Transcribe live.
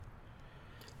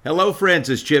Hello, friends.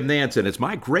 It's Jim Nanson. It's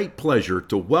my great pleasure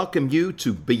to welcome you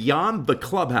to Beyond the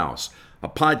Clubhouse, a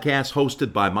podcast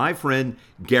hosted by my friend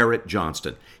Garrett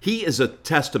Johnston. He is a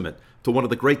testament to one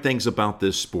of the great things about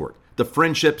this sport, the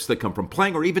friendships that come from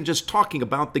playing or even just talking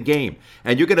about the game.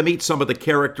 And you're going to meet some of the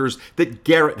characters that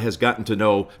Garrett has gotten to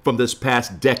know from this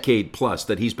past decade plus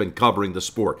that he's been covering the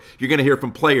sport. You're going to hear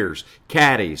from players,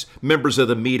 caddies, members of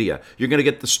the media. You're going to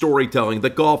get the storytelling,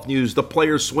 the golf news, the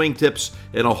players' swing tips,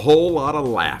 and a whole lot of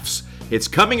laughs. It's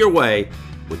coming your way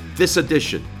with this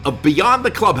edition of Beyond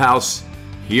the Clubhouse.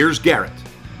 Here's Garrett.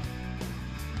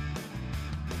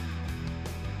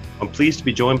 I'm pleased to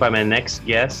be joined by my next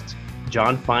guest,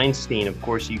 John Feinstein. Of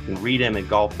course, you can read him at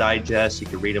Golf Digest. You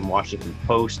can read him Washington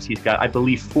Post. He's got, I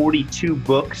believe, 42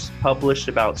 books published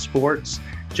about sports.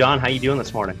 John, how you doing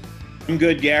this morning? I'm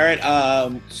good, Garrett.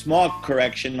 Small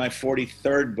correction. My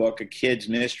 43rd book, a kid's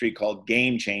mystery called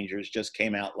Game Changers, just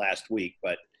came out last week.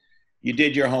 But you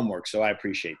did your homework, so I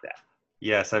appreciate that.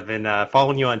 Yes, I've been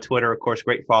following you on Twitter. Of course,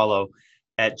 great follow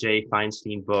at J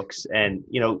Feinstein Books. And,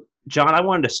 John, I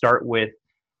wanted to start with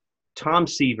Tom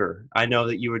Seaver. I know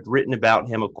that you had written about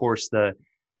him, of course, the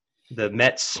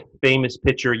Mets famous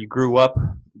pitcher. You grew up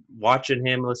watching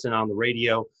him, listening on the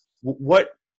radio.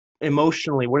 What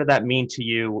emotionally, what did that mean to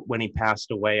you when he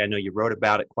passed away? I know you wrote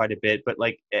about it quite a bit, but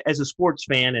like as a sports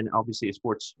fan and obviously a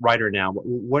sports writer now,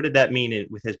 what did that mean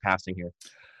with his passing here?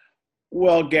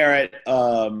 Well, Garrett,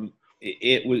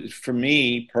 it was for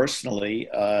me personally,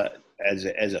 as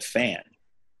a fan,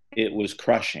 it was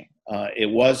crushing. It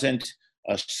wasn't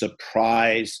a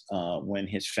surprise when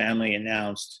his family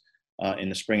announced in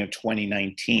the spring of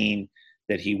 2019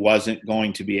 that he wasn't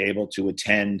going to be able to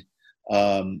attend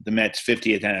the Mets'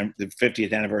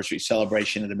 50th anniversary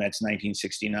celebration of the Mets'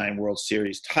 1969 World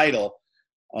Series title.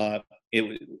 It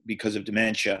was because of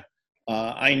dementia.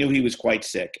 I knew he was quite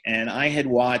sick, and I had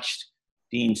watched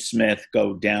Dean Smith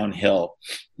go downhill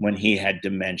when he had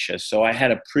dementia, so I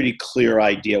had a pretty clear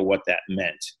idea what that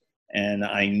meant. And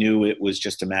I knew it was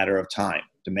just a matter of time.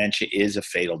 Dementia is a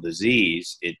fatal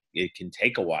disease. It can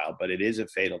take a while, but it is a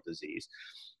fatal disease.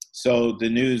 So the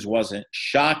news wasn't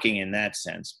shocking in that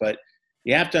sense. But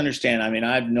you have to understand,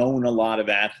 I've known a lot of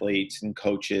athletes and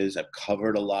coaches. I've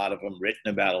covered a lot of them, written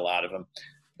about a lot of them.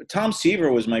 But Tom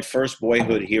Seaver was my first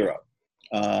boyhood hero.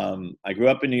 I grew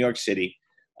up in New York City.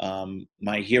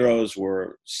 My heroes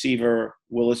were Seaver,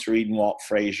 Willis Reed and Walt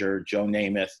Frazier, Joe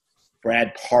Namath,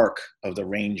 Brad Park of the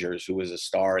Rangers, who was a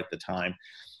star at the time.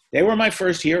 They were my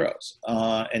first heroes.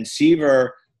 And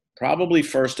Seaver, probably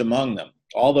first among them.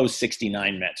 All those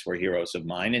 69 Mets were heroes of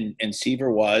mine. And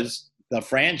Seaver was the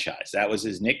franchise. That was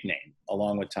his nickname,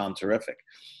 along with Tom Terrific.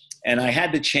 And I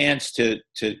had the chance to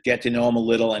get to know him a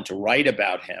little and to write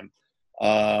about him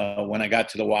when I got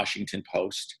to the Washington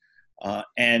Post.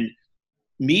 And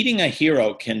meeting a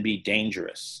hero can be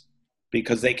dangerous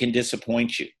because they can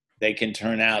disappoint you. They can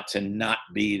turn out to not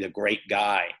be the great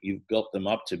guy you've built them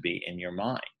up to be in your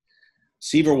mind.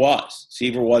 Seaver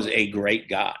was a great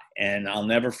guy. And I'll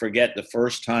never forget the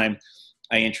first time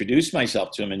I introduced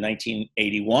myself to him in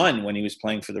 1981 when he was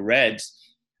playing for the Reds.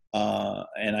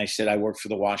 And I said, I work for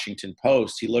the Washington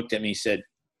Post. He looked at me and said,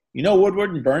 "You know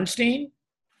Woodward and Bernstein?"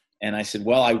 And I said,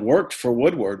 well, I worked for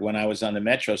Woodward when I was on the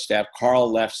Metro staff.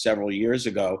 Carl left several years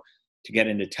ago to get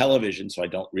into television, so I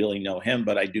don't really know him,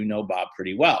 but I do know Bob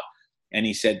pretty well. And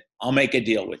he said, I'll make a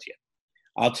deal with you.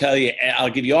 I'll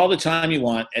give you all the time you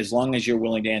want as long as you're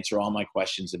willing to answer all my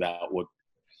questions about Woodward.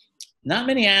 Not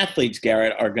many athletes,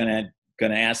 Garrett, are going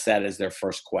to ask that as their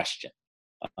first question.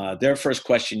 Their first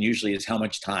question usually is, how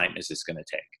much time is this going to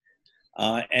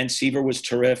take? And Seaver was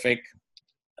terrific,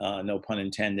 no pun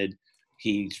intended.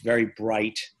 He's very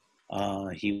bright.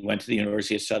 He went to the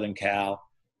University of Southern Cal.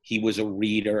 He was a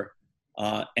reader.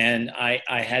 And I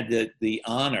had the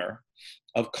honor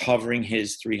of covering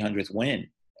his 300th win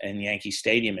in Yankee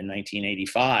Stadium in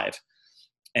 1985.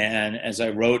 And as I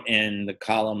wrote in the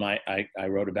column I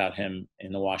wrote about him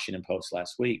in the Washington Post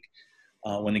last week,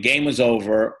 when the game was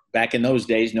over, back in those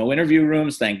days, no interview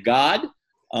rooms, thank God.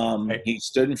 He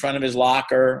stood in front of his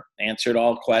locker, answered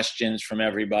all questions from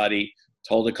everybody,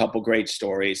 told a couple great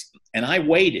stories. And I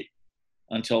waited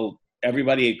until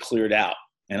everybody had cleared out.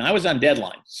 And I was on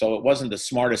deadline, so it wasn't the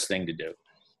smartest thing to do.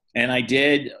 And I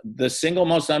did the single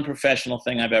most unprofessional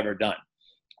thing I've ever done.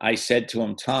 I said to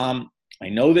him, Tom, I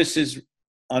know this is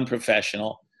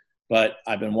unprofessional, but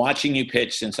I've been watching you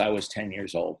pitch since I was 10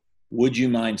 years old. Would you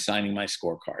mind signing my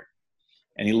scorecard?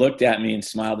 And he looked at me and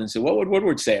smiled and said, what would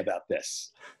Woodward say about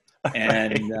this?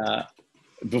 And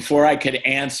before I could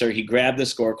answer, he grabbed the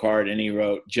scorecard and he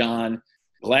wrote, John,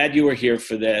 glad you were here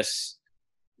for this.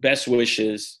 Best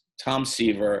wishes, Tom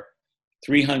Seaver.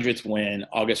 300th win,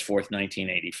 August 4th,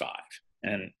 1985.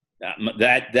 And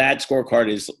that scorecard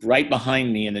is right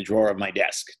behind me in the drawer of my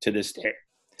desk to this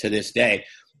day.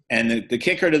 And the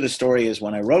kicker to the story is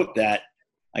when I wrote that,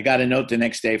 I got a note the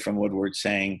next day from Woodward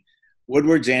saying,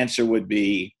 Woodward's answer would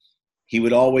be, he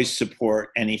would always support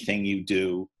anything you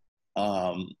do.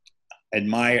 I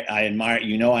admire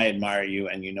you,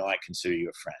 and I consider you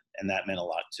a friend. And that meant a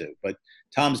lot too. But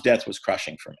Tom's death was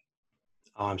crushing for me.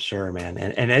 Oh, I'm sure, man.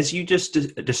 And as you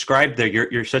just described there,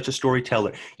 you're such a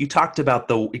storyteller. You talked about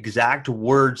the exact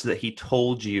words that he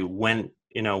told you when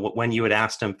you had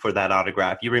asked him for that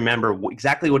autograph. You remember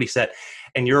exactly what he said,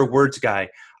 and you're a words guy.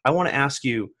 I want to ask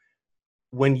you,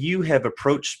 when you have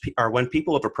approached, or when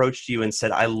people have approached you and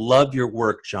said, I love your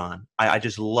work, John, I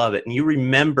just love it, and you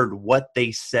remembered what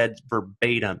they said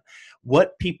verbatim,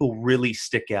 what people really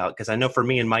stick out? Because I know for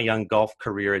me in my young golf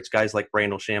career, it's guys like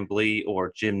Brandel Chambly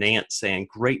or Jim Nantz saying,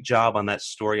 great job on that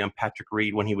story on Patrick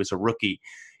Reed when he was a rookie.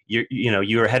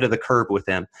 You're ahead of the curve with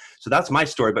him. So that's my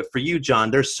story. But for you, John,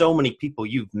 there's so many people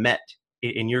you've met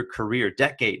in your career,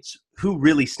 decades. Who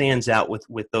really stands out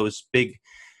with those big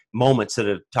moments that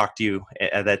have talked to you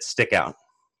that stick out?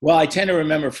 Well, I tend to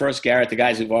remember first, Garrett, the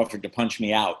guys who've offered to punch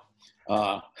me out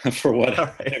for what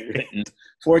I've written.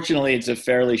 Fortunately, it's a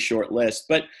fairly short list.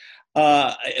 But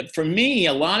for me,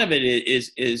 a lot of it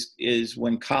is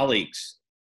when colleagues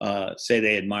say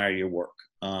they admire your work.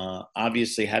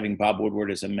 Obviously, having Bob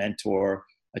Woodward as a mentor,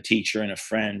 a teacher, and a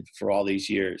friend for all these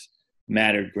years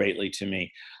mattered greatly to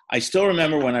me. I still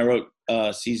remember when I wrote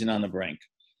Season on the Brink.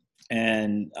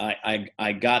 And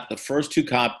I got the first two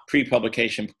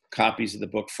pre-publication copies of the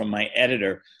book from my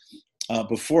editor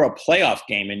before a playoff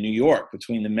game in New York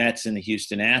between the Mets and the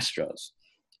Houston Astros.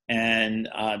 And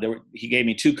he gave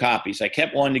me two copies. I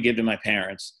kept one to give to my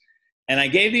parents. And I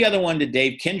gave the other one to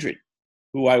Dave Kindred,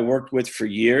 who I worked with for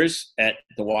years at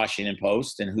the Washington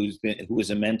Post and who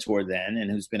was a mentor then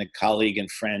and who's been a colleague and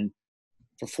friend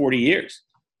for 40 years.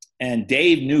 And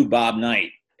Dave knew Bob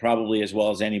Knight probably as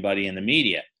well as anybody in the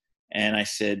media. And I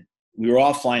said, we were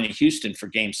all flying to Houston for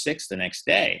Game 6 the next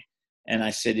day. And I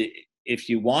said, if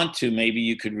you want to, maybe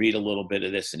you could read a little bit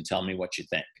of this and tell me what you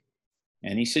think.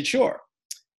 And he said, sure.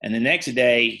 And the next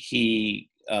day he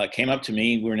came up to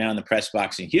me. We were now in the press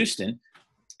box in Houston.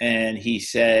 And he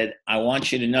said, I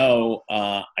want you to know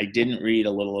I didn't read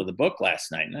a little of the book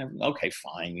last night. And I'm, okay,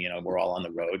 fine. We're all on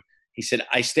the road. He said,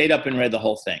 I stayed up and read the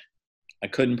whole thing. I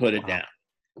couldn't put it down.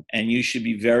 And you should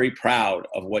be very proud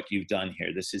of what you've done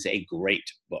here. This is a great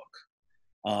book.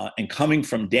 And coming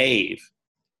from Dave,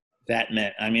 that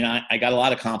meant, I got a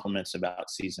lot of compliments about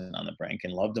Season on the Brink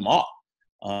and loved them all.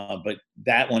 But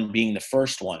that one being the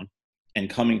first one and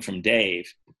coming from Dave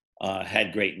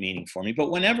had great meaning for me. But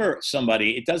whenever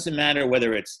somebody, it doesn't matter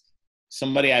whether it's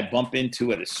somebody I bump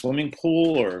into at a swimming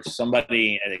pool or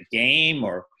somebody at a game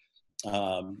or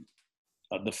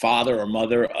the father or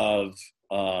mother of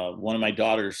one of my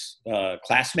daughter's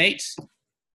classmates,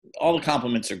 all the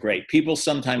compliments are great. People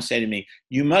sometimes say to me,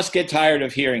 you must get tired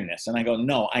of hearing this. And I go,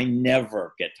 no, I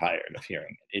never get tired of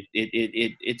hearing it.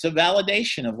 It's a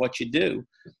validation of what you do,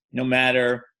 no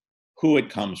matter who it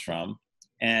comes from.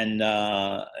 And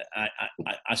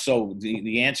so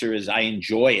the answer is I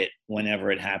enjoy it whenever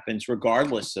it happens,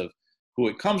 regardless of who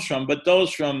it comes from. But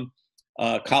those from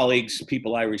colleagues,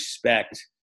 people I respect,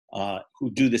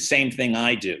 who do the same thing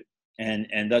I do,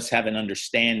 and thus have an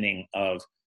understanding of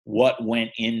what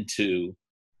went into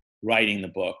writing the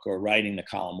book or writing the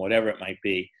column, whatever it might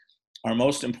be, are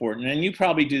most important. And you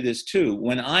probably do this too.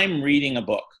 When I'm reading a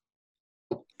book,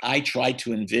 I try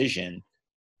to envision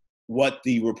what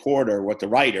the reporter, what the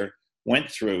writer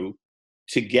went through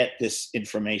to get this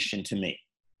information to me,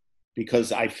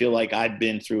 because I feel like I've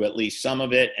been through at least some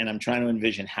of it, and I'm trying to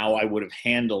envision how I would have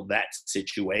handled that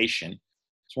situation.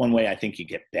 It's one way I think you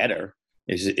get better,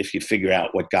 is if you figure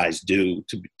out what guys do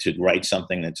to write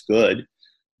something that's good.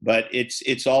 But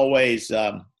it's always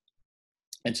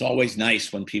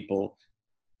nice when people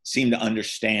seem to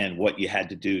understand what you had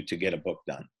to do to get a book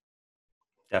done.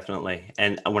 Definitely.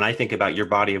 And when I think about your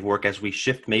body of work, as we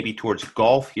shift maybe towards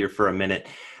golf here for a minute,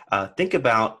 think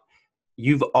about,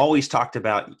 you've always talked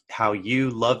about how you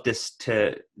love this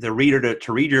to the reader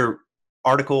to read your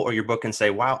article or your book and say,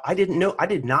 wow, I did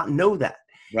not know that.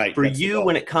 Right. For you,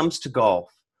 when it comes to golf,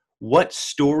 what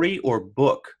story or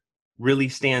book really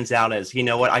stands out as,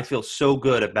 I feel so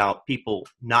good about people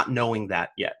not knowing that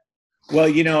yet? Well,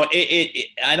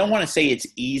 I don't want to say it's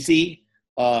easy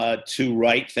to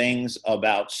write things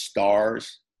about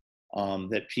stars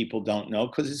that people don't know,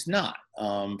 because it's not.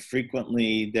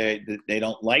 Frequently, they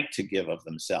don't like to give of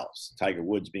themselves, Tiger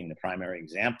Woods being the primary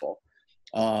example.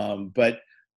 But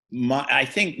I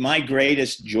think my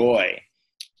greatest joy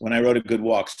when I wrote A Good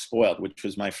Walk Spoiled, which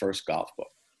was my first golf book.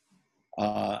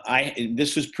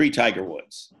 This was pre-Tiger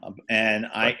Woods,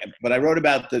 but I wrote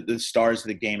about the stars of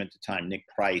the game at the time. Nick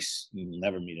Price, you'll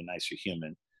never meet a nicer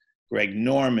human. Greg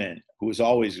Norman, who was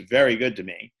always very good to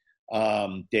me.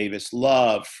 Davis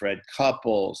Love, Fred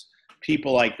Couples,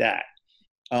 people like that.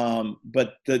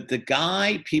 But the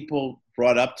guy people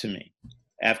brought up to me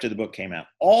after the book came out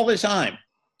all the time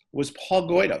was Paul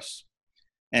Goydos.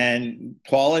 And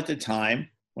Paul at the time,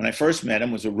 when I first met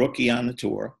him, was a rookie on the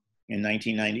tour in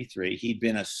 1993. He'd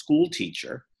been a school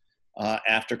teacher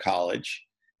after college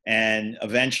and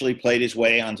eventually played his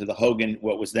way onto the Hogan,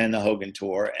 what was then the Hogan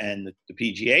Tour and the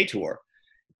PGA Tour.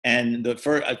 And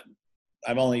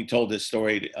I've only told this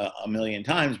story a million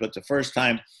times, but the first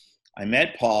time I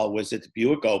met Paul was at the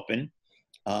Buick Open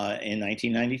in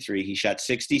 1993. He shot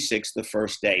 66 the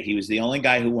first day. He was the only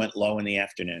guy who went low in the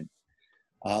afternoon.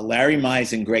 Larry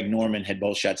Mize and Greg Norman had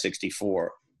both shot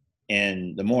 64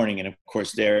 in the morning. And of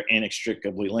course, they're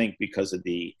inextricably linked because of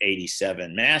the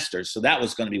 87 Masters. So that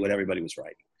was going to be what everybody was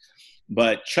writing.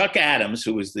 But Chuck Adams,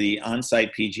 who was the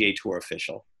on-site PGA Tour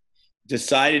official,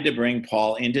 decided to bring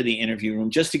Paul into the interview room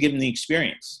just to give him the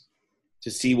experience, to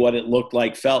see what it looked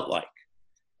like, felt like.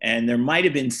 And there might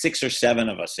have been 6 or 7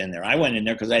 of us in there. I went in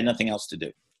there because I had nothing else to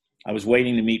do. I was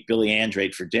waiting to meet Billy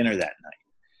Andrade for dinner that night.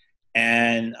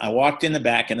 And I walked in the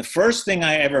back, and the first thing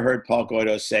I ever heard Paul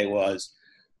Goydos say was,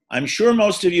 "I'm sure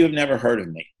most of you have never heard of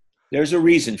me. There's a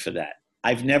reason for that.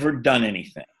 I've never done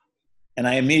anything." And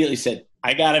I immediately said,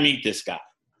 I got to meet this guy.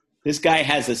 This guy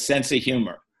has a sense of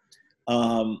humor.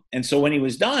 And so when he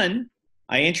was done,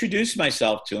 I introduced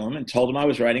myself to him and told him I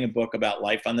was writing a book about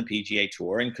life on the PGA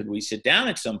Tour, and could we sit down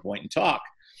at some point and talk?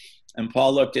 And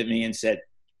Paul looked at me and said,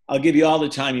 "I'll give you all the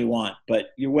time you want, but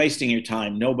you're wasting your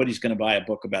time. Nobody's going to buy a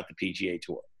book about the PGA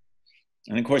Tour."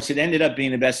 And of course, it ended up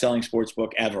being the best-selling sports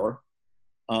book ever.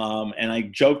 And I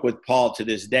joke with Paul to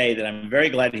this day that I'm very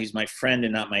glad he's my friend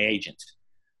and not my agent.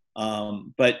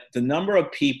 But the number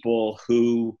of people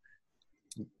who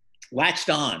latched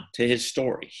on to his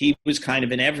story, he was kind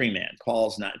of an everyman.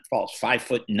 Paul's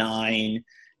 5'9".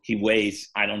 He weighs,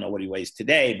 I don't know what he weighs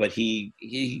today, but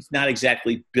he's not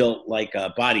exactly built like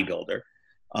a bodybuilder.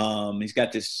 He's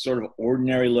got this sort of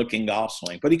ordinary looking golf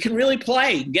swing, but he can really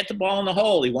play. He can get the ball in the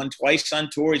hole. He won twice on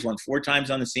tour. He's won 4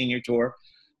 times on the senior tour.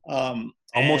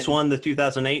 Almost won the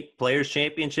 2008 Players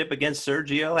Championship against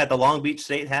Sergio at the Long Beach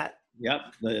State hat. Yep,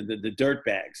 the dirt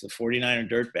bags, the 49er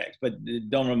dirt bags. But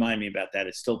don't remind me about that.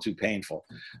 It's still too painful.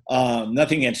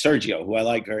 Nothing against Sergio, who I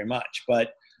like very much.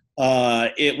 But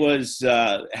it was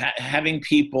having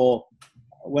people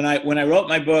 – when I wrote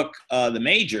my book, The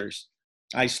Majors,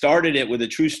 I started it with a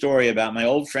true story about my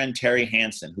old friend Terry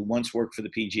Hansen, who once worked for the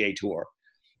PGA Tour,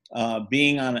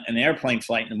 being on an airplane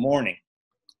flight in the morning.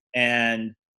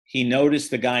 And he noticed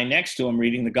the guy next to him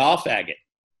reading the golf agate.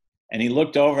 And he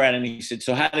looked over at him and he said,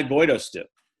 "So how did Goydos do?"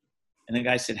 And the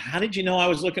guy said, "How did you know I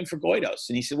was looking for Goydos?"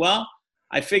 And he said, "Well,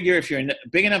 I figure if you're a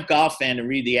big enough golf fan to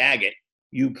read the agate,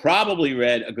 you probably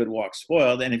read A Good Walk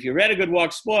Spoiled. And if you read A Good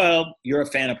Walk Spoiled, you're a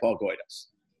fan of Paul Goydos."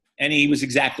 And he was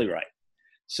exactly right.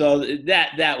 So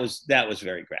that was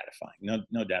very gratifying. No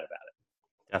doubt about it.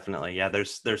 Definitely. Yeah.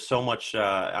 There's so much.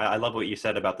 I love what you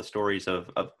said about the stories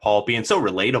of Paul being so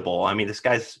relatable. I mean, this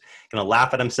guy's going to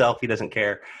laugh at himself. He doesn't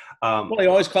care. Well, he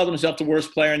always called himself the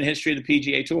worst player in the history of the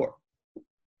PGA Tour,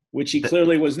 which he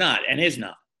clearly was not and is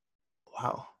not.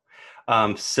 Wow.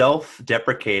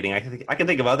 Self-deprecating. I can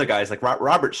think of other guys like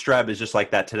Robert Streb is just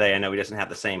like that today. I know he doesn't have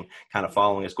the same kind of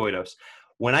following as Goydos.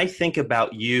 When I think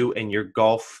about you and your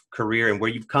golf career and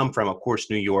where you've come from, of course,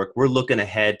 New York, we're looking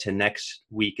ahead to next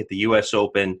week at the U.S.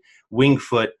 Open, Winged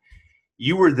Foot.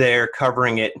 You were there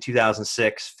covering it in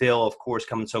 2006. Phil, of course,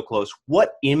 coming so close.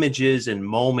 What images and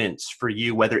moments for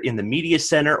you, whether in the media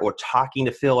center or talking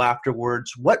to Phil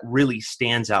afterwards, what really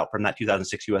stands out from that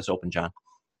 2006 U.S. Open, John?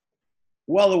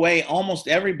 Well, the way almost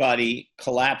everybody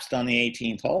collapsed on the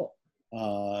 18th hole.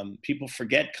 People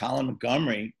forget Colin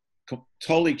Montgomery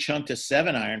totally chunked a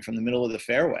 7-iron from the middle of the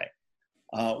fairway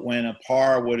when a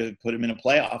par would have put him in a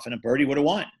playoff and a birdie would have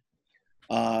won.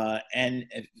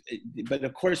 But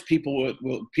of course,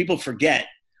 people forget.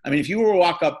 I mean, if you were to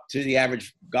walk up to the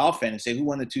average golf fan and say, "Who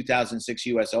won the 2006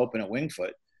 U.S. Open at Winged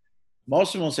Foot?"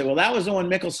 most of them will say, "Well, that was the one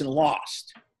Mickelson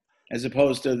lost," as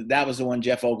opposed to that was the one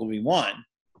Jeff Ogilvy won,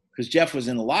 because Jeff was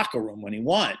in the locker room when he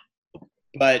won.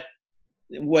 But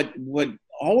what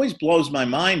always blows my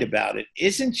mind about it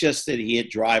isn't just that he hit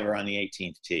driver on the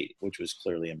 18th tee, which was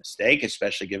clearly a mistake,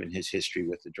 especially given his history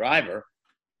with the driver,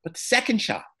 but the second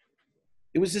shot.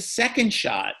 It was the second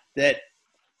shot that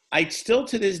I still,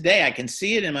 to this day, I can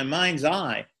see it in my mind's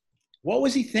eye. What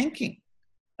was he thinking?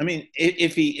 I mean,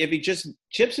 if he just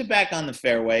chips it back on the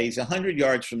fairway, he's 100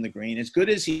 yards from the green, as good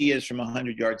as he is from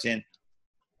 100 yards in,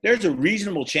 there's a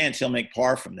reasonable chance he'll make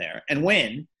par from there and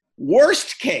win.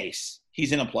 Worst case,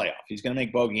 he's in a playoff. He's going to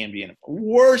make bogey and be in a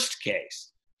worst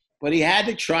case. But he had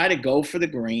to try to go for the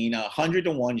green,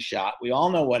 100-1 shot. We all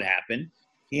know what happened.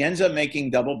 He ends up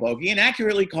making double bogey and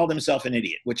accurately called himself an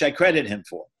idiot, which I credit him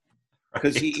for,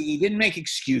 because he didn't make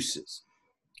excuses.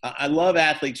 I love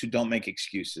athletes who don't make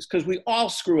excuses, because we all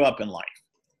screw up in life.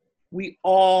 We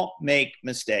all make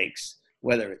mistakes,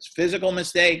 whether it's physical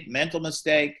mistake, mental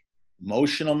mistake,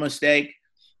 emotional mistake.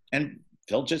 And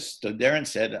Phil just stood there and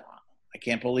said, I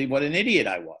can't believe what an idiot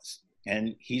I was.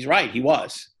 And he's right, he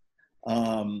was.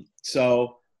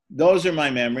 So those are my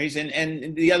memories.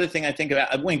 And the other thing I think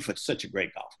about, Winged Foot's such a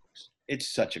great golf course.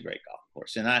 It's such a great golf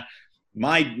course. And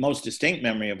my most distinct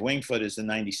memory of Winged Foot is the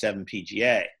 97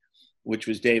 PGA, which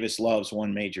was Davis Love's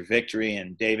one major victory.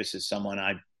 And Davis is someone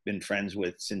I've been friends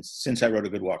with since I wrote A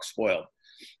Good Walk Spoiled,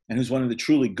 and who's one of the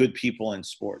truly good people in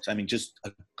sports. I mean, just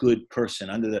a good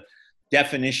person. Under the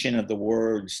definition of the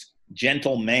words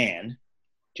gentleman,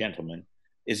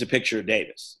 is a picture of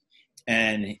Davis.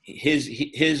 And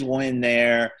his win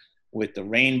there with the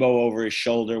rainbow over his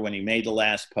shoulder when he made the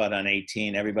last putt on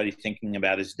 18, everybody thinking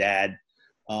about his dad,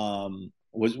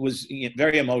 was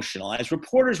very emotional. As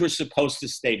reporters, we're supposed to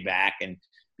stay back and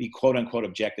be quote unquote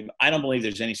objective. I don't believe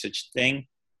there's any such thing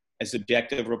as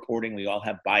objective reporting. We all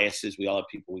have biases. We all have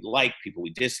people we like, people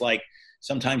we dislike.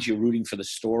 Sometimes you're rooting for the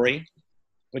story,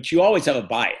 but you always have a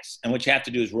bias. And what you have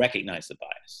to do is recognize the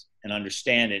bias and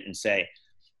understand it and say,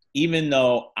 even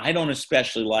though I don't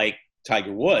especially like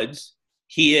Tiger Woods,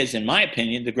 he is, in my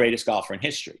opinion, the greatest golfer in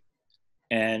history.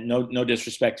 And no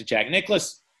disrespect to Jack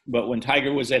Nicklaus, but when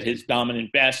Tiger was at his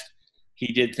dominant best,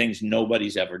 he did things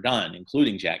nobody's ever done,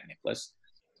 including Jack Nicklaus.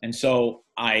 And so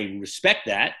I respect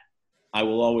that. I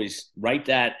will always write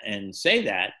that and say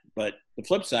that. But the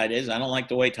flip side is I don't like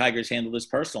the way Tiger's handled his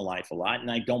personal life a lot,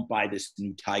 and I don't buy this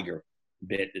new Tiger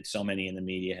bit that so many in the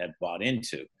media have bought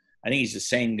into. I think he's the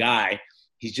same guy.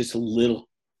 He's just a little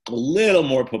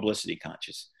more publicity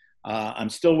conscious. I'm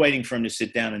still waiting for him to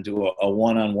sit down and do a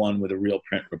one-on-one with a real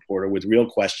print reporter with real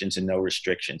questions and no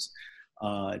restrictions.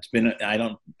 I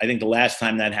think the last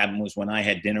time that happened was when I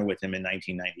had dinner with him in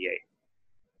 1998.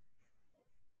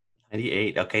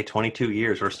 98. Okay, 22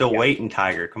 years. We're still waiting,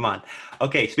 Tiger. Come on.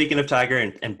 Okay, speaking of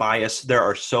Tiger and bias, there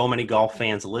are so many golf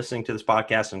fans listening to this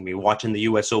podcast and be watching the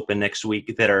U.S. Open next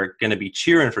week that are going to be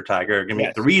cheering for Tiger, are going to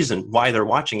be the reason why they're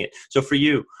watching it. So for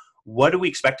you, what do we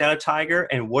expect out of Tiger,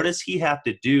 and what does he have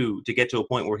to do to get to a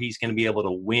point where he's going to be able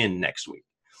to win next week?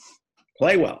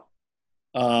 Play well.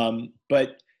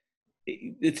 But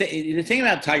the thing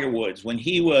about Tiger Woods, when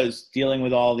he was dealing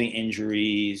with all the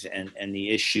injuries and the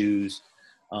issues,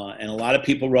 and a lot of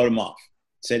people wrote him off,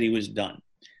 said he was done.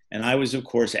 And I was, of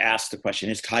course, asked the question,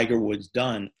 is Tiger Woods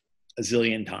done, a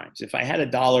zillion times? If I had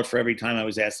 $1 for every time I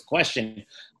was asked the question,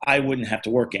 I wouldn't have to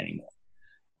work anymore.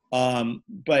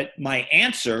 But my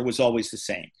answer was always the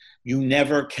same. You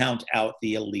never count out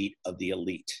the elite of the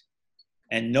elite.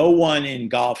 And no one in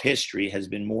golf history has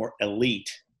been more elite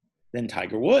than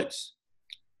Tiger Woods.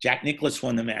 Jack Nicklaus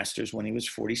won the Masters when he was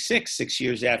 46, 6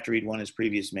 years after he'd won his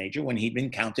previous major, when he'd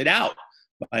been counted out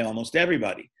by almost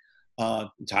everybody.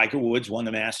 Tiger Woods won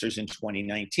the Masters in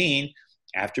 2019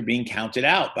 after being counted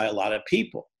out by a lot of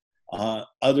people.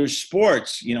 Other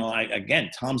sports,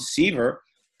 Tom Seaver,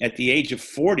 at the age of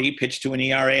 40, pitched to an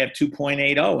ERA of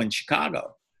 2.80 in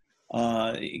Chicago.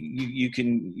 You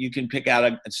can pick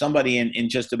out somebody in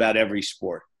just about every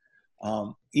sport.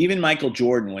 Even Michael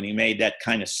Jordan, when he made that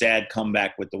kind of sad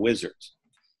comeback with the Wizards,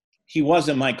 he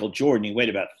wasn't Michael Jordan. He weighed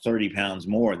about 30 pounds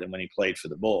more than when he played for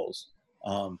the Bulls.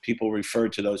 People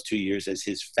referred to those 2 years as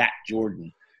his Fat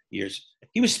Jordan years.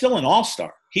 He was still an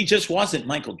all-star. He just wasn't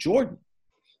Michael Jordan.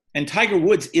 And Tiger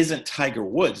Woods isn't Tiger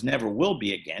Woods, never will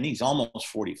be again. He's almost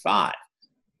 45.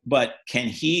 But can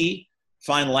he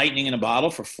find lightning in a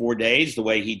bottle for 4 days the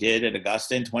way he did at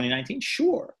Augusta in 2019?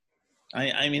 Sure.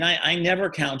 I never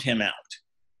count him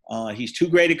out. He's too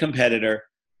great a competitor.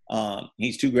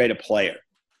 He's too great a player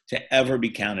to ever be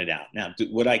counted out. Now,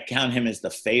 would I count him as the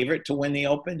favorite to win the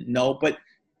Open? No, but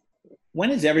when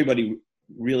is everybody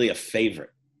really a favorite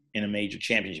in a major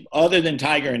championship? Other than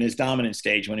Tiger in his dominant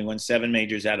stage when he won 7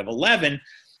 majors out of 11,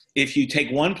 if you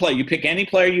take one player, you pick any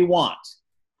player you want,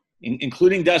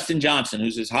 including Dustin Johnson,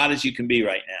 who's as hot as you can be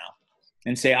right now,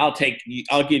 and say, I'll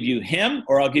give you him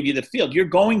or I'll give you the field. You're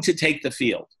going to take the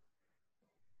field.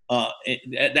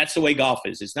 That's the way golf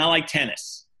is. It's not like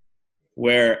tennis,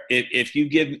 where if you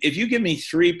give me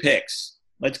 3 picks,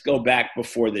 let's go back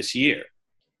before this year.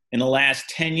 in the last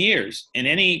 10 years. In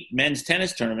any men's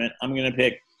tennis tournament, I'm going to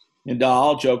pick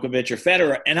Nadal, Djokovic, or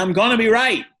Federer, and I'm going to be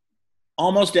right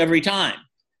almost every time.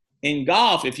 In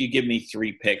golf, if you give me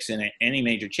 3 picks in any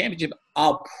major championship,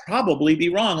 I'll probably be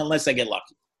wrong unless I get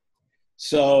lucky.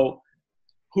 So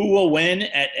who will win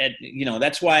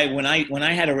that's why when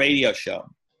I had a radio show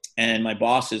and my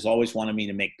bosses always wanted me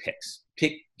to make picks,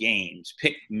 pick games,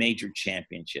 pick major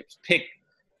championships, pick,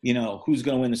 who's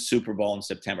going to win the Super Bowl in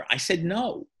September. I said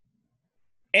no.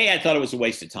 A, I thought it was a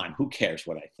waste of time. Who cares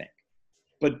what I think?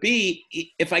 But B,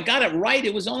 if I got it right,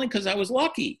 it was only because I was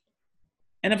lucky.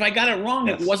 And if I got it wrong,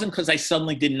 It wasn't because I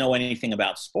suddenly didn't know anything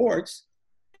about sports.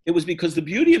 It was because the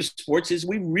beauty of sports is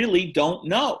we really don't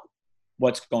know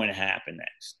what's going to happen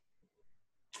next.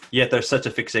 Yet there's such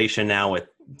a fixation now with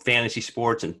fantasy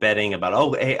sports and betting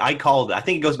about, hey, I called it. I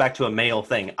think it goes back to a male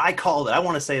thing. I called it. I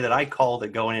want to say that I called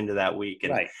it going into that week.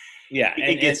 And right. Yeah.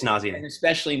 It gets nauseating. And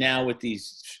especially now with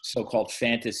these so-called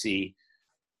fantasy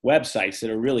websites that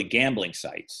are really gambling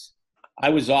sites. I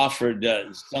was offered,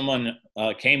 someone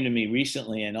came to me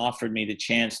recently and offered me the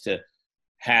chance to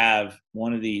have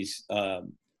one of these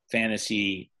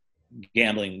fantasy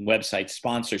gambling websites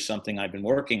sponsor something I've been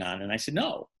working on. And I said,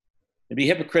 no, it'd be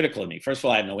hypocritical of me. First of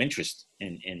all, I have no interest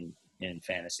in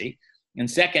fantasy.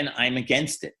 And second, I'm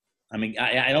against it. I mean,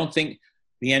 I don't think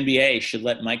the NBA should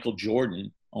let Michael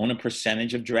Jordan own a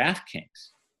percentage of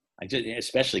DraftKings,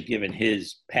 especially given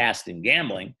his past in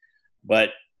gambling.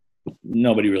 But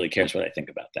nobody really cares what I think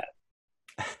about that.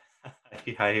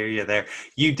 I hear you there.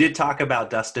 You did talk about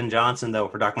Dustin Johnson, though.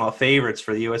 If we're talking about favorites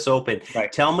for the U.S. Open.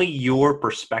 Right. Tell me your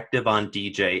perspective on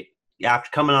DJ after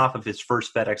coming off of his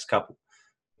first FedEx Cup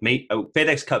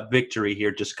victory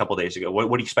here just a couple days ago. What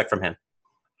do you expect from him?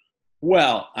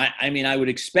 Well, I mean, I would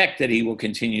expect that he will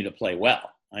continue to play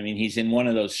well. I mean, he's in one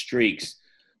of those streaks.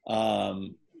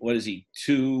 What is he?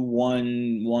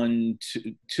 2-1-1,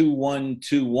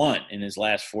 2-1-2-1 in his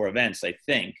last 4 events, I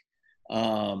think.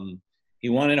 He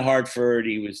won in Hartford.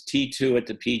 He was T2 at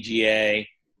the PGA.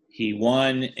 He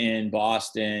won in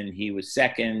Boston. He was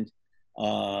second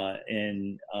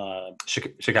in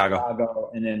Chicago,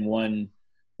 and then won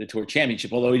the Tour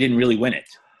Championship. Although he didn't really win it.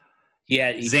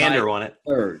 Xander won it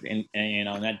third, and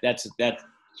that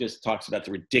just talks about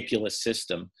the ridiculous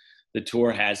system the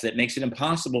Tour has that makes it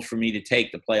impossible for me to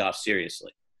take the playoff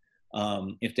seriously.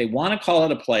 If they want to call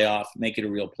it a playoff, make it a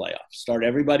real playoff. Start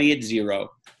everybody at 0.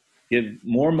 Give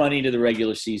more money to the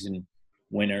regular season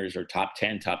winners or top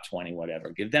 10, top 20, whatever.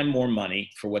 Give them more money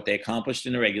for what they accomplished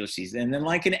in the regular season. And then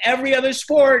like in every other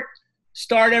sport,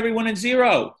 start everyone at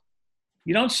 0.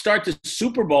 You don't start the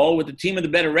Super Bowl with the team with the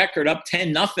better record up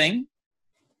 10-0.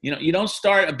 You don't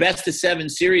start a best-of-7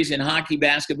 series in hockey,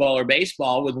 basketball, or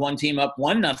baseball with one team up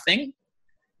 1-0.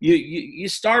 You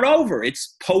start over.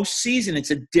 It's postseason.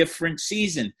 It's a different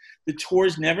season. The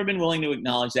Tour's never been willing to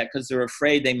acknowledge that because they're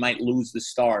afraid they might lose the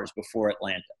stars before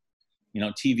Atlanta.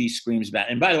 TV screams about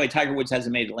it. And by the way, Tiger Woods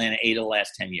hasn't made Atlanta 8 of the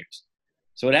last 10 years.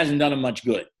 So it hasn't done him much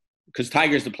good because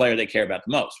Tiger's the player they care about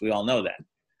the most. We all know that.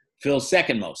 Phil's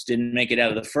second most. Didn't make it out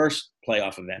of the first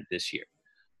playoff event this year.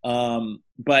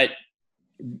 But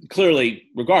clearly,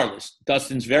 regardless,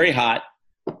 Dustin's very hot.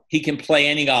 He can play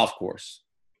any golf course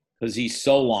because he's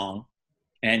so long,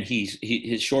 and his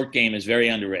short game is very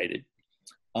underrated.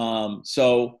 But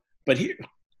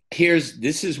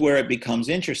this is where it becomes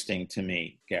interesting to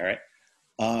me, Garrett.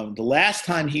 The last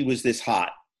time he was this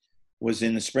hot was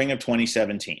in the spring of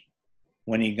 2017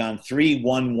 when he'd gone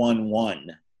 3-1-1-1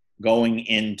 going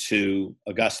into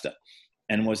Augusta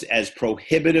and was as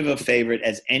prohibitive a favorite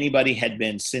as anybody had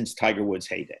been since Tiger Woods'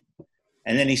 heyday.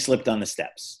 And then he slipped on the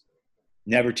steps,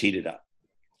 never teed it up.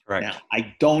 Right. Now,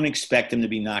 I don't expect him to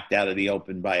be knocked out of the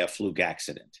Open by a fluke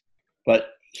accident. But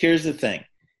here's the thing.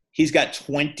 He's got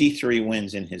 23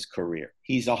 wins in his career.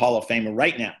 He's a Hall of Famer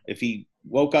right now. If he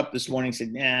woke up this morning and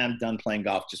said, I'm done playing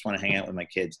golf, just want to hang out with my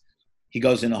kids, he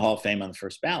goes in the Hall of Fame on the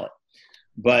first ballot.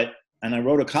 And I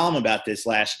wrote a column about this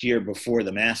last year before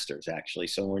the Masters, actually.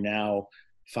 So we're now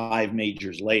 5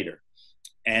 majors later.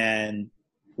 And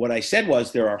what I said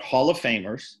was there are Hall of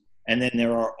Famers, and then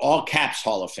there are all caps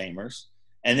Hall of Famers,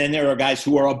 and then there are guys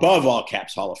who are above all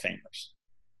caps Hall of Famers.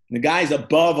 And the guys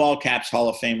above all caps Hall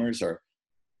of Famers are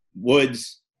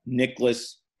Woods,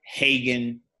 Nicklaus,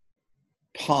 Hagen,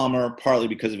 Palmer, partly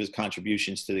because of his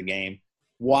contributions to the game,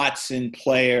 Watson,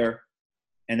 Player,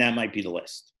 and that might be the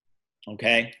list.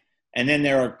 Okay? And then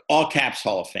there are all caps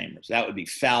Hall of Famers. That would be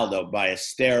Faldo,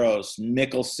 Ballesteros,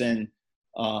 Mickelson,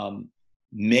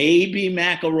 maybe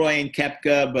McIlroy and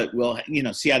Koepka, but we'll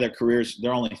see how their careers,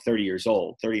 they're only 30 years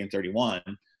old, 30 and 31.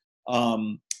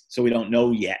 So we don't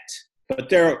know yet. But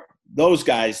those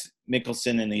guys,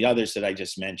 Mickelson and the others that I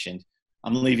just mentioned.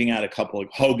 I'm leaving out a couple of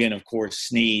Hogan, of course,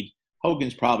 Snead.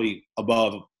 Hogan's probably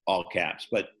above all caps,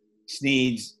 but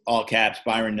Snead's all caps,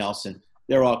 Byron Nelson,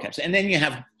 they're all caps. And then you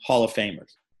have Hall of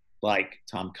Famers like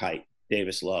Tom Kite,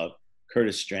 Davis Love,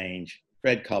 Curtis Strange,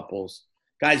 Fred Couples,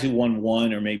 guys who won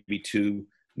one or maybe two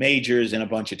majors and a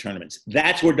bunch of tournaments.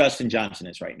 That's where Dustin Johnson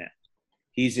is right now.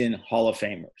 He's in Hall of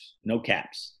Famers, no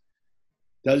caps.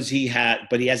 But he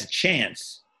has a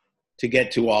chance to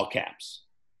get to all caps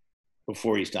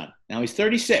before he's done. Now he's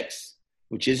 36,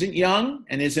 which isn't young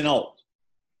and isn't old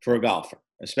for a golfer,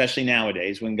 especially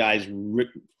nowadays when guys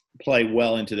play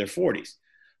well into their 40s.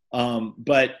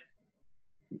 But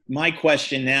my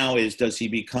question now is, does he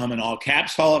become an all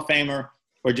caps Hall of Famer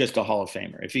or just a Hall of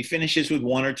Famer? If he finishes with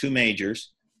one or two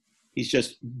majors, he's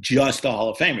just a Hall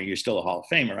of Famer. You're still a Hall of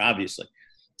Famer, obviously.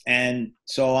 And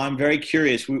so I'm very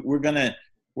curious. We're going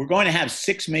to have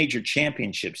 6 major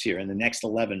championships here in the next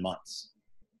 11 months.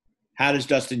 Where is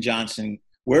Dustin Johnson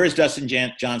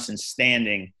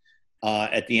standing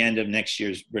at the end of next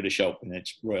year's British Open at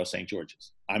Royal St.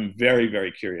 George's? I'm very,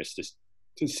 very curious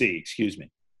to see. Excuse me.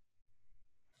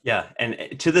 Yeah,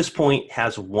 and to this point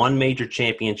has one major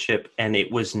championship, and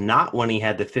it was not when he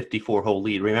had the 54-hole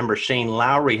lead. Remember, Shane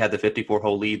Lowry had the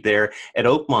 54-hole lead there at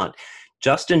Oakmont.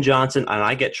 Justin Johnson, and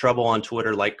I get trouble on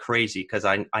Twitter like crazy because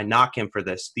I knock him for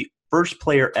this, the first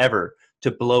player ever to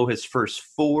blow his first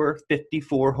 4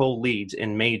 54-hole leads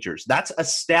in majors. That's a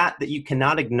stat that you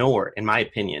cannot ignore, in my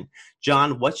opinion.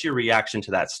 John, what's your reaction to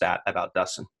that stat about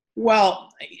Dustin? Well,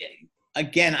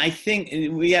 again, I think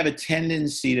we have a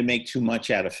tendency to make too much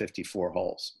out of 54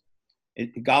 holes.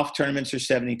 Golf tournaments are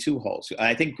 72 holes.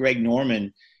 I think Greg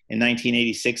Norman in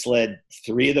 1986 led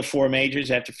 3 of the 4 majors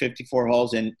after 54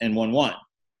 holes and won 1.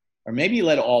 Or maybe he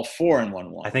led all 4 and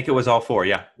won 1. I think it was all 4,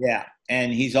 yeah. Yeah,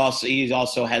 and he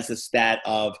also has the stat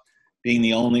of being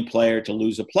the only player to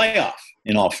lose a playoff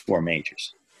in all 4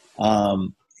 majors.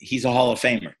 He's a Hall of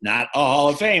Famer. Not a Hall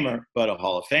of Famer, but a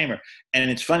Hall of Famer. And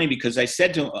it's funny because I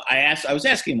said to him, I was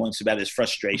asking him once about his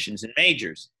frustrations in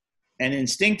majors. And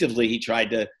instinctively he tried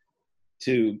to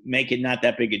make it not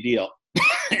that big a deal.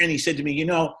 And he said to me,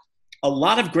 a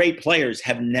lot of great players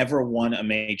have never won a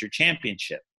major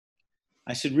championship.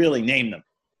 I said, really, name them.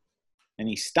 And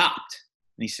he stopped.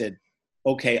 And he said,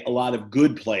 okay, a lot of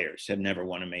good players have never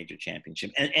won a major championship.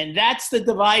 And that's the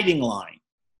dividing line.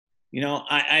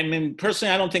 I mean,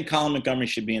 personally, I don't think Colin Montgomery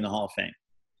should be in the Hall of Fame.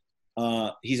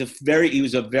 He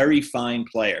was a very fine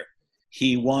player.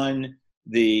 He won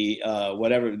the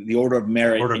Order of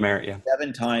Merit,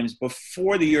 7 times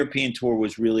before the European Tour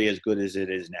was really as good as it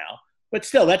is now. But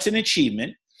still, that's an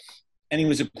achievement. And he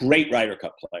was a great Ryder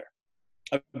Cup player.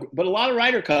 But a lot of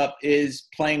Ryder Cup is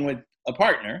playing with a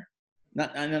partner.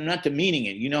 And I'm not demeaning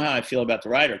it. You know how I feel about the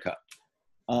Ryder Cup.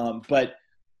 But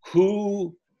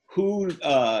whose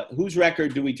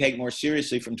record do we take more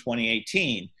seriously from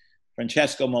 2018?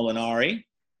 Francesco Molinari,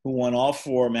 who won all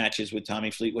 4 matches with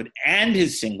Tommy Fleetwood and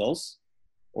his singles,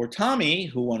 or Tommy,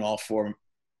 who won all 4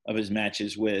 of his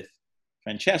matches with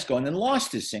Francesco and then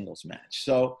lost his singles match.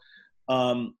 So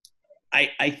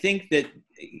I think that,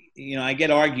 I get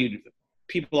argued,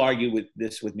 people argue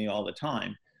with me all the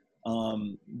time,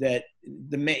 that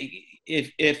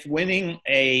if winning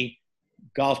a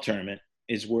golf tournament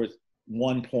is worth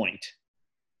 1 point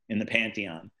in the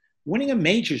Pantheon, winning a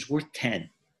major is worth 10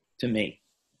 to me.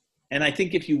 And I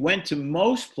think if you went to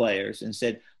most players and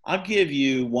said, I'll give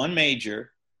you 1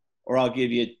 major or I'll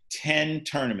give you 10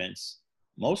 tournaments,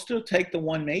 most will take the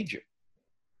 1 major.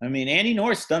 I mean, Andy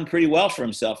North's done pretty well for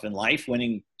himself in life,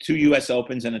 winning 2 U.S.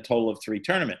 Opens and a total of 3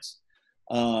 tournaments.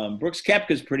 Brooks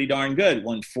Koepka's pretty darn good,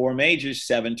 won 4 majors,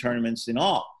 7 tournaments in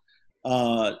all.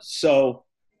 So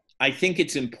I think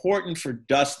it's important for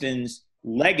Dustin's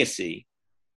legacy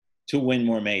to win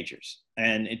more majors.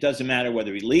 And it doesn't matter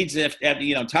whether he leads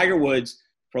Tiger Woods,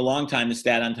 for a long time, the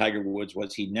stat on Tiger Woods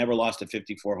was he never lost a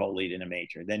 54-hole lead in a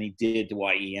major. Then he did to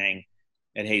Y.E. Yang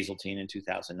at Hazeltine in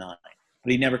 2009.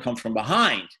 But he never come from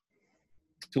behind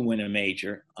to win a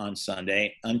major on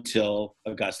Sunday until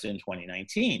Augusta in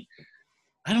 2019.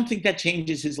 I don't think that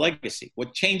changes his legacy.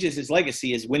 What changes his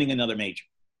legacy is winning another major.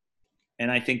 And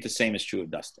I think the same is true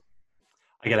of Dustin.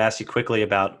 I got to ask you quickly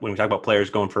about when we talk about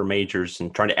players going for majors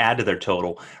and trying to add to their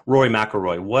total. Rory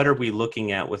McIlroy, what are we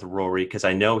looking at with Rory? Because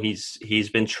I know he's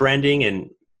been trending, and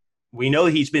we know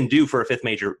he's been due for a 5th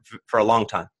major for a long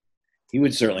time. He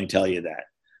would certainly tell you that.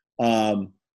 I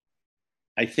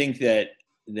think that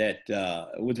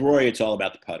with Rory, it's all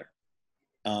about the putter.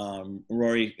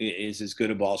 Rory is as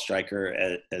good a ball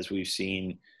striker as we've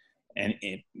seen and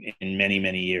in many,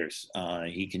 many years.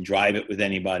 He can drive it with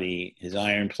anybody. His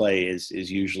iron play is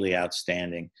usually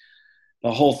outstanding.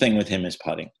 The whole thing with him is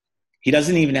putting. He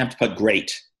doesn't even have to putt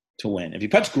great to win. If he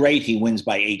puts great, he wins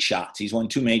by 8 shots. He's won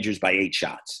 2 majors by 8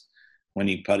 shots when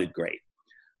he putted great.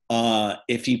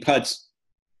 If he puts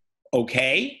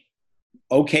okay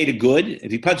to good,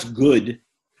 if he puts good,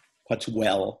 puts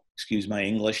well, excuse my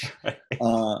English,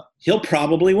 he'll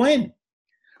probably win.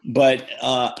 But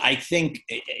I think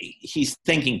he's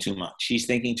thinking too much. He's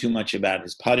thinking too much about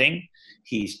his putting.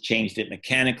 He's changed it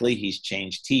mechanically. He's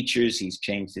changed teachers. He's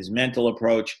changed his mental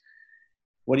approach.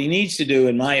 What he needs to do,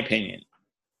 in my opinion,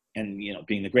 and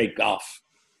being the great golf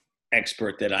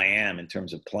expert that I am in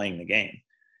terms of playing the game,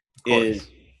 is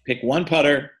pick one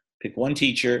putter, pick one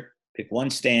teacher, pick one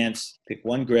stance, pick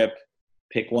one grip,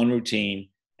 pick one routine,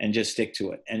 and just stick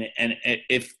to it. And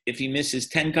if he misses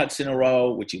 10 cuts in a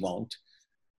row, which he won't,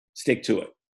 stick to it.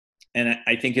 And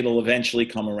I think it'll eventually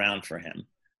come around for him.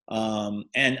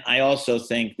 And I also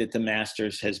think that the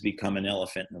Masters has become an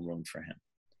elephant in the room for him.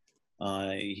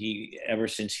 Ever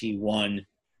since he won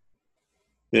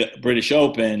the British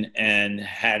Open and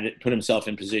had put himself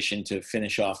in position to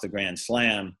finish off the Grand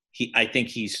Slam, I think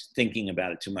he's thinking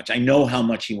about it too much. I know how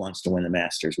much he wants to win the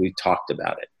Masters. We've talked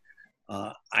about it.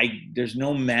 There's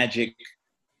no magic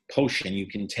potion you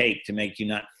can take to make you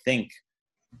not think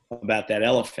about that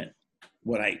elephant.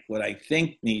 What I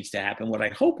think needs to happen, what I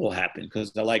hope will happen,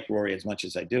 because I like Rory as much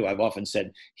as I do. I've often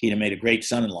said he'd have made a great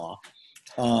son-in-law.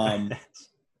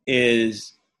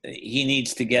 Is he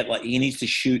needs to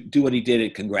do what he did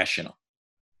at Congressional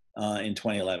in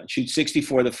 2011. Shoot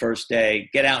 64 the first day,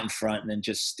 get out in front, and then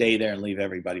just stay there and leave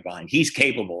everybody behind. He's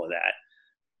capable of that,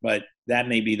 but that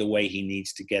may be the way he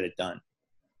needs to get it done.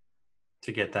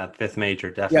 To get that 5th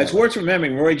major, definitely. Yeah, it's worth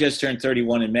remembering. Rory just turned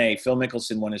 31 in May. Phil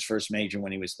Mickelson won his first major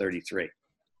when he was 33.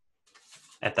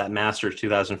 At that Masters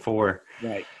 2004.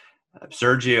 Right.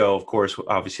 Sergio, of course,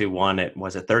 obviously won it.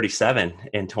 Was it 37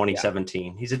 in 2017?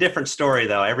 Yeah. He's a different story,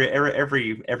 though.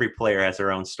 Every player has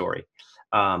their own story.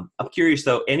 I'm curious,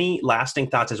 though, any lasting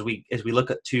thoughts as we look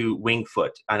to Winged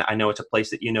Foot? I know it's a place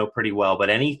that you know pretty well, but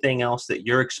anything else that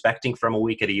you're expecting from a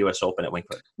week at a U.S. Open at Winged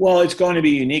Foot? Well, it's going to be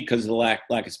unique because of the lack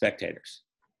of spectators.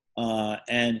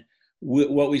 And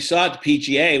what we saw at the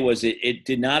PGA was it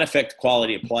did not affect the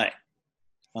quality of play.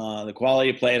 The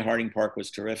quality of play at Harding Park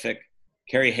was terrific.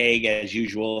 Kerry Haig, as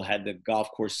usual, had the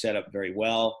golf course set up very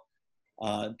well.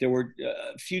 There were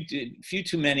a few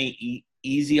too many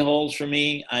easy holes for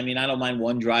me. I mean, I don't mind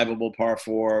one drivable par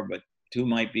 4, but 2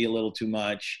 might be a little too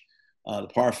much. The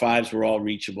par 5s were all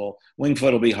reachable. Winged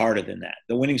Foot will be harder than that.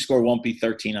 The winning score won't be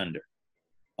 13 under.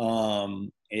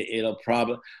 It'll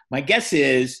probably – my guess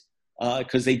is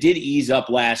because they did ease up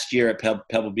last year at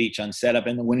Pebble Beach on setup,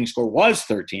 and the winning score was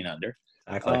 13 under.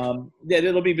 Exactly. That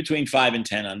it'll be between 5 and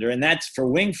 10 under, and that's for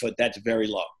Winged Foot. That's very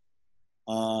low.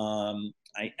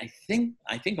 I think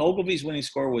Ogilvy's winning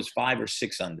score was 5 or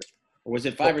 6 under, or was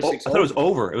it 5 or 6? I thought it was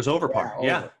over. It was over par.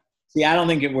 Yeah. See, I don't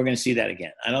think we're going to see that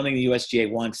again. I don't think the USGA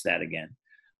wants that again.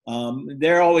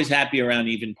 They're always happy around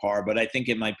even par, but I think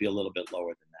it might be a little bit lower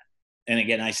than that. And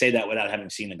again, I say that without having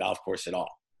seen the golf course at all.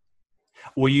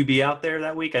 Will you be out there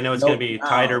that week? I know it's going to be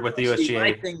tighter with the USGA. See,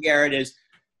 my thing, Garrett, is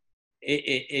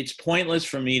it's pointless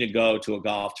for me to go to a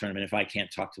golf tournament if I can't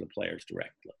talk to the players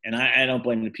directly. And I don't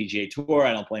blame the PGA Tour.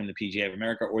 I don't blame the PGA of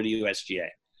America or the USGA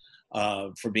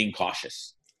for being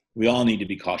cautious. We all need to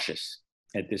be cautious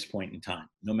at this point in time,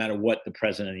 no matter what the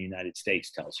President of the United States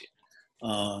tells you.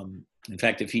 In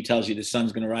fact, if he tells you the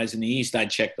sun's going to rise in the east, I'd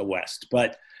check the west.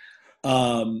 But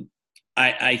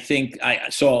I think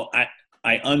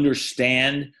I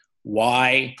understand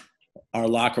why our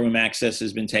locker room access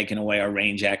has been taken away, our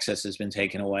range access has been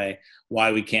taken away, why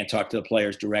we can't talk to the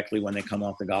players directly when they come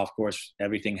off the golf course.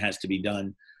 Everything has to be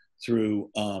done through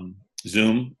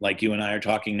Zoom, like you and I are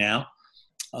talking now.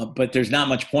 But there's not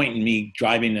much point in me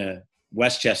driving to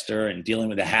Westchester and dealing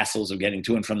with the hassles of getting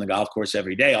to and from the golf course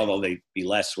every day, although they'd be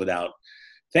less without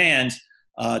fans,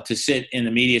 to sit in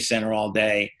the media center all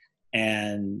day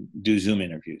and do Zoom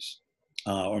interviews.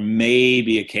 Or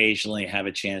maybe occasionally have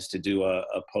a chance to do a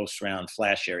post-round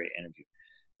flash area interview.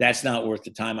 That's not worth the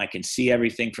time. I can see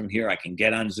everything from here. I can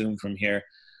get on Zoom from here.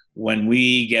 When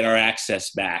we get our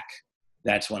access back,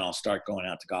 that's when I'll start going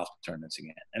out to golf tournaments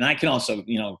again. And I can also,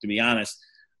 to be honest,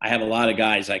 I have a lot of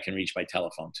guys I can reach by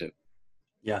telephone too.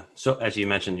 Yeah. So as you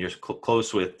mentioned, you're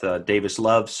close with Davis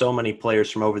Love, so many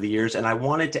players from over the years. And I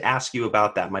wanted to ask you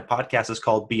about that. My podcast is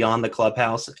called Beyond the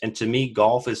Clubhouse. And to me,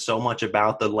 golf is so much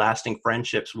about the lasting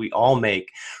friendships we all make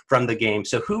from the game.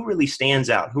 So who really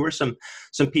stands out? Who are some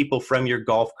people from your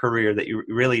golf career that you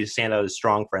really stand out as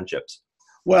strong friendships?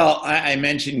 Well, I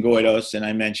mentioned Goidos and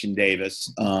I mentioned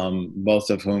Davis, both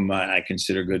of whom I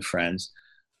consider good friends.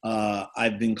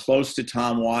 I've been close to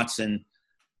Tom Watson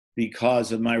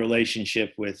because of my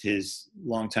relationship with his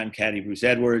longtime caddy, Bruce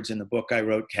Edwards, and the book I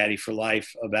wrote, Caddy for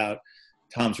Life, about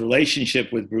Tom's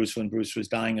relationship with Bruce when Bruce was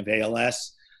dying of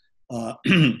ALS.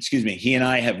 Excuse me. He and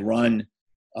I have run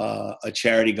a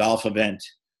charity golf event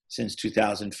since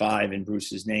 2005 in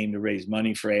Bruce's name to raise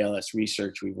money for ALS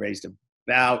research. We've raised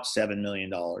about $7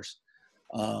 million.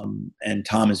 And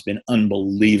Tom has been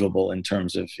unbelievable in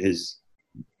terms of his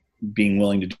being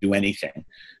willing to do anything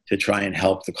to try and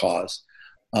help the cause.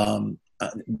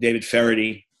 David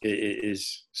Feherty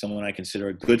is someone I consider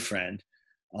a good friend.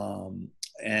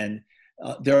 And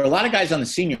there are a lot of guys on the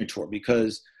senior tour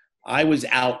because I was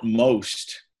out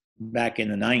most back in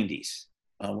the 90s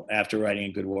after writing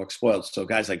A Good Walk Spoiled. So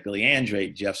guys like Billy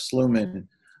Andrade, Jeff Sluman,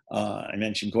 I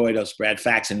mentioned Goidos, Brad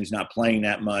Faxon, who's not playing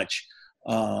that much,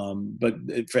 but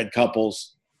Fred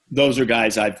Couples. Those are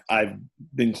guys I've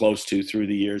been close to through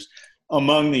the years.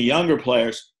 Among the younger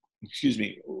players,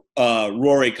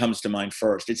 Rory comes to mind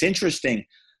first. It's interesting.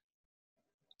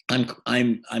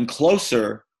 I'm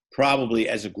closer probably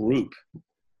as a group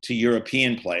to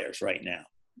European players right now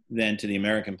than to the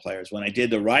American players. When I did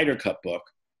the Ryder Cup book,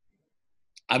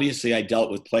 obviously I dealt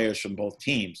with players from both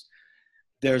teams.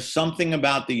 There's something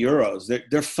about the Euros.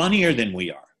 They're funnier than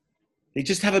we are. They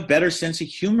just have a better sense of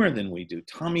humor than we do.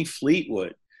 Tommy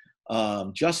Fleetwood,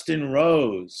 Justin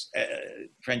Rose,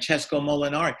 Francesco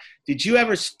Molinari. Did you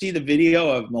ever see the video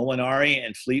of Molinari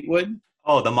and Fleetwood?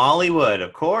 Oh, the Mollywood,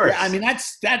 of course. Yeah, I mean,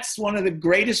 that's one of the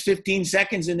greatest 15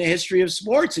 seconds in the history of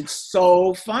sports. It's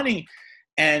so funny.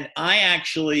 And I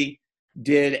actually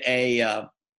did a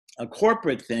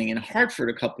corporate thing in Hartford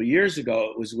a couple of years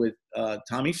ago. It was with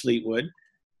Tommy Fleetwood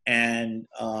and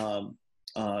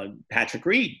Patrick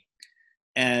Reed.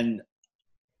 And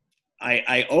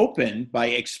I opened by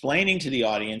explaining to the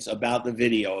audience about the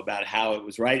video, about how it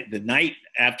was right the night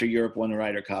after Europe won the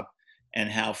Ryder Cup, and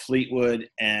how Fleetwood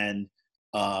and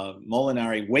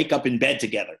Molinari wake up in bed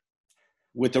together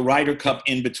with the Ryder Cup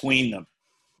in between them.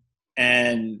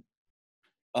 And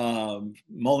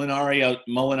Molinari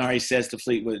says to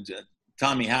Fleetwood,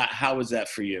 Tommy, how was that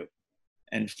for you?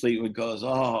 And Fleetwood goes,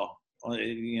 4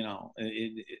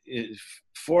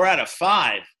 out of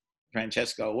 5,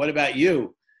 Francesco. What about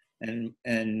you? And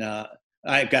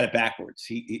I've got it backwards.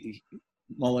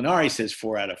 Molinari says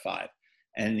 4 out of 5.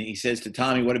 And he says to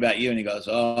Tommy, what about you? And he goes,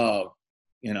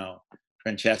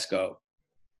 Francesco,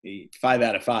 5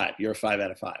 out of 5. You're a 5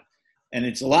 out of 5. And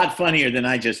it's a lot funnier than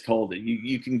I just told it.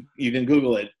 You can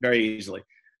Google it very easily.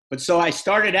 But so I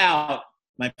started out,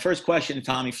 my first question to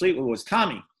Tommy Fleetwood was,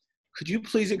 Tommy, could you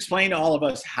please explain to all of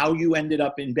us how you ended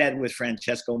up in bed with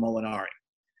Francesco Molinari?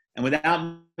 And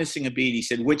without missing a beat, he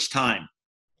said, which time?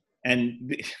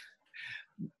 And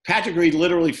Patrick Reed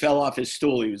literally fell off his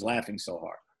stool. He was laughing so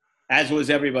hard, as was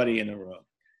everybody in the room.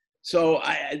 So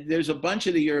there's a bunch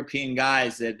of the European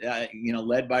guys that,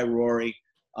 led by Rory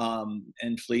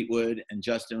and Fleetwood and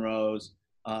Justin Rose,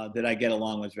 that I get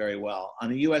along with very well. On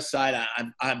the U.S. side,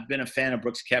 I've been a fan of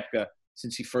Brooks Koepka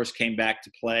since he first came back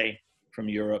to play from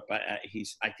Europe.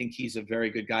 I think he's a very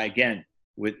good guy, again,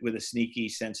 with a sneaky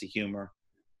sense of humor.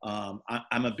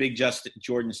 I'm a big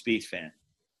Jordan Spieth fan.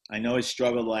 I know he's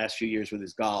struggled the last few years with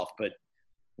his golf, but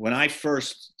when I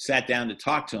first sat down to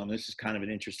talk to him, this is kind of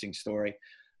an interesting story,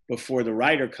 before the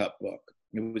Ryder Cup book,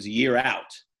 it was a year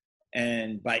out.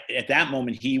 And at that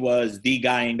moment, he was the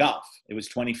guy in golf. It was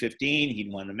 2015.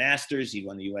 He'd won the Masters. He'd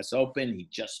won the U.S. Open. He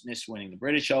just missed winning the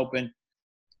British Open.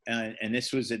 And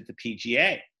this was at the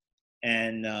PGA.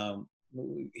 And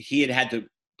he had to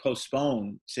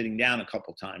postpone sitting down a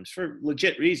couple times for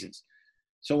legit reasons.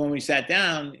 So when we sat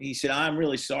down, he said, I'm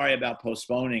really sorry about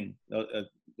postponing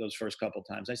those first couple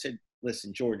times. I said,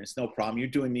 listen, Jordan, it's no problem. You're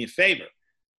doing me a favor.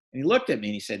 And he looked at me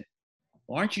and he said,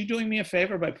 well, aren't you doing me a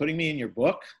favor by putting me in your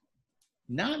book?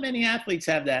 Not many athletes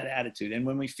have that attitude. And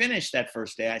when we finished that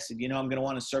first day, I said, I'm going to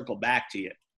want to circle back to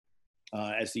you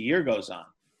as the year goes on.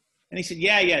 And he said,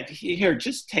 yeah, here,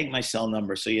 just take my cell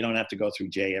number so you don't have to go through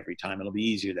Jay every time. It'll be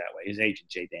easier that way, his agent,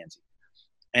 Jay Danzig.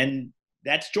 And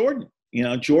that's Jordan.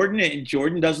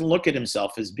 Jordan doesn't look at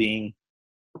himself as being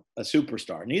a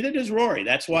superstar. Neither does Rory.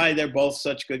 That's why they're both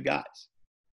such good guys.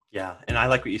 Yeah, and I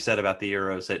like what you said about the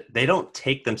Euros, that they don't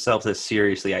take themselves as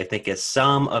seriously, I think, as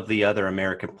some of the other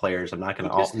American players. I'm not going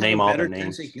to name all their names. They have a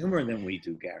better sense of humor than we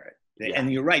do, Garrett.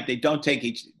 And you're right. They don't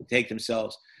take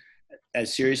themselves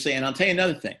as seriously. And I'll tell you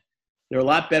another thing. They're a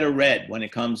lot better read when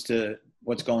it comes to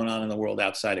what's going on in the world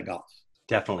outside of golf.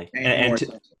 Definitely. And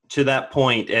to that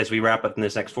point, as we wrap up in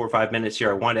this next 4 or 5 minutes here,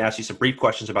 I wanted to ask you some brief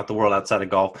questions about the world outside of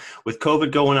golf. With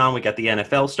COVID going on, we got the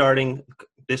NFL starting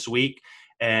this week.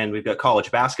 and we've got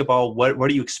college basketball. What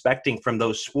are you expecting from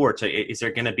those sports? Is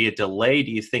there going to be a delay?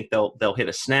 Do you think they'll hit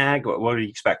a snag? What do you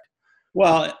expect?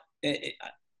 Well,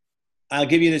 I'll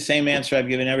give you the same answer I've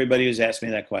given everybody who's asked me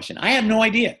that question. I have no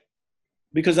idea,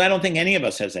 because I don't think any of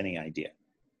us has any idea.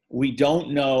 We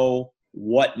don't know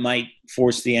what might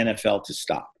force the NFL to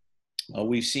stop.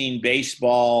 We've seen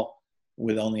baseball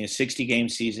with only a 60-game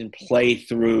season play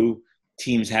through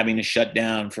teams having to shut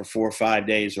down for 4 or 5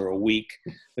 days or a week.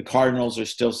 The Cardinals are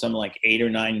still some like 8 or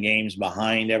 9 games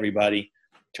behind everybody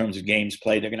in terms of games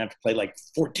played. They're going to have to play like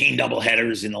 14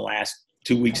 doubleheaders in the last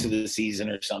 2 weeks of the season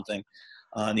or something.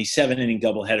 These 7-inning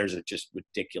doubleheaders are just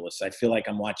ridiculous. I feel like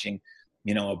I'm watching,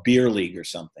 a beer league or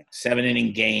something.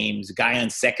 7-inning games, a guy on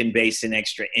second base in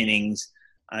extra innings.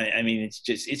 I mean, it's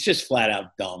just flat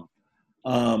out dumb.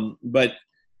 But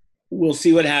we'll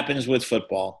see what happens with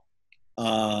football.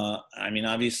 I mean,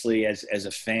 obviously, as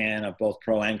a fan of both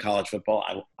pro and college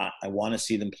football, I want to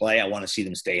see them play. I want to see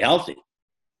them stay healthy.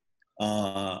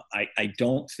 I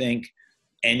don't think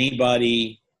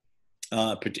anybody,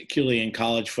 particularly in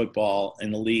college football,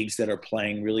 in the leagues that are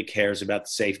playing, really cares about the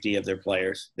safety of their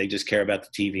players. They just care about the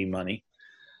TV money.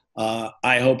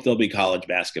 I hope there'll be college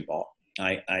basketball.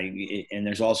 And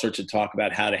there's all sorts of talk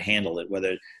about how to handle it,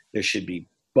 whether there should be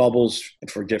bubbles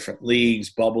for different leagues,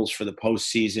 bubbles for the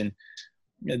postseason.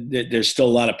 There's still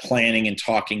a lot of planning and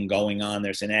talking going on.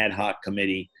 There's an ad hoc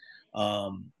committee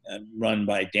run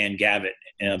by Dan Gavitt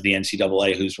of the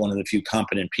NCAA, who's one of the few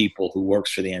competent people who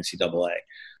works for the NCAA,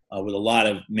 with a lot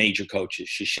of major coaches,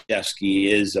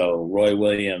 Krzyzewski, Izzo, Roy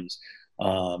Williams,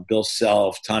 Bill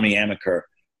Self, Tommy Amaker,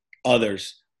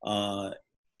 others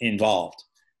involved.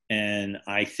 And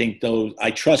I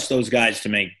trust those guys to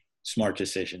make smart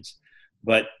decisions.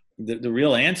 But the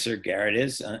real answer, Garrett,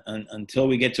 is until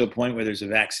we get to a point where there's a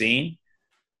vaccine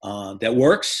that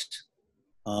works,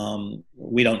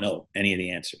 we don't know any of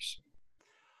the answers.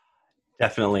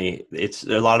 Definitely. It's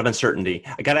a lot of uncertainty.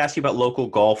 I got to ask you about local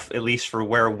golf, at least for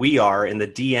where we are in the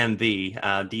DMV,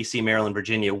 DC, Maryland,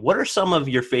 Virginia. What are some of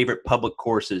your favorite public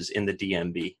courses in the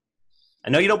DMV? I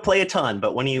know you don't play a ton,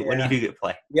 but when you do get to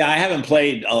play. Yeah, I haven't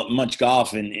played much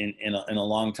golf in a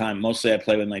long time. Mostly I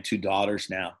play with my 2 daughters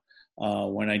now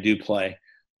when I do play.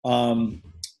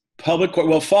 Public course,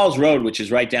 well, Falls Road, which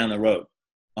is right down the road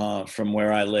from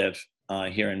where I live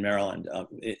here in Maryland,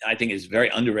 I think is very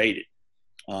underrated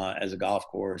as a golf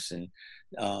course. And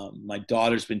my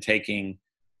daughter's been taking,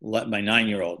 my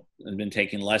 9-year-old has been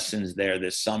taking lessons there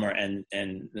this summer, and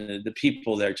the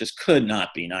people there just could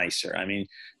not be nicer. I mean,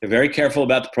 they're very careful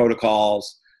about the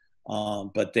protocols,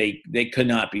 but they could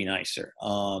not be nicer.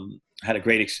 Have had a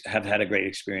great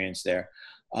experience there.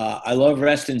 I love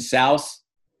Reston South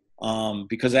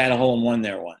because I had a hole-in-one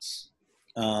there once.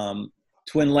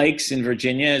 Twin Lakes in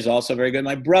Virginia is also very good.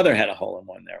 My brother had a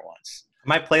hole-in-one there once. I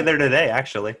might play there today,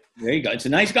 actually. There you go. It's a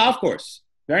nice golf course.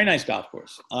 Very nice golf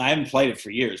course. I haven't played it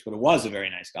for years, but it was a very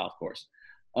nice golf course.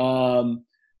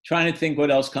 Trying to think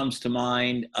what else comes to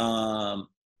mind.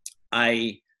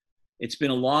 It's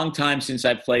been a long time since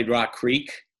I played Rock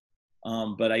Creek,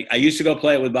 but I used to go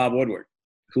play it with Bob Woodward,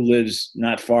 who lives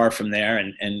not far from there.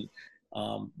 And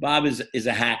Bob is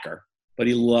a hacker, but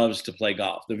he loves to play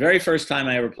golf. The very first time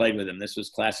I ever played with him, this was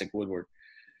classic Woodward.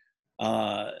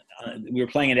 We were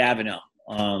playing at Avenel,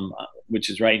 which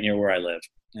is right near where I live.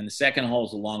 And the second hole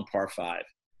is a long par 5.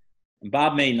 And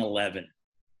Bob made an 11.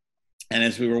 And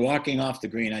as we were walking off the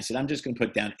green, I said, I'm just going to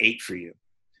put down 8 for you.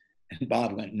 And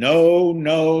Bob went, no,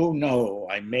 no, no.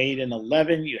 I made an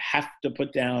 11. You have to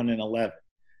put down an 11.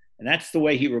 And that's the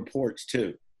way he reports,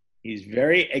 too. He's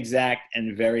very exact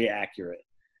and very accurate.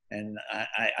 And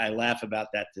I laugh about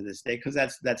that to this day because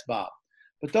that's Bob.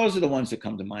 But those are the ones that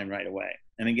come to mind right away.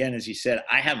 And again, as you said,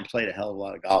 I haven't played a hell of a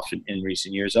lot of golf in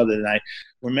recent years, other than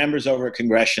we're members over at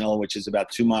Congressional, which is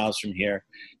about 2 miles from here.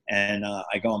 And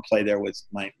I go and play there with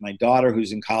my daughter,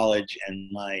 who's in college, and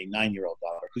my 9-year-old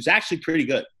daughter, who's actually pretty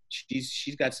good.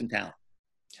 She's got some talent.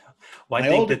 Well, my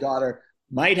older daughter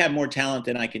might have more talent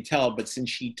than I can tell, but since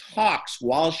she talks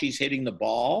while she's hitting the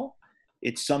ball,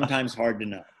 it's sometimes hard to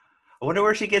know. I wonder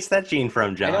where she gets that gene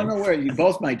from, John. I don't know where.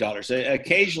 Both my daughters.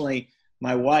 Occasionally,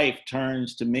 my wife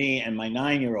turns to me and my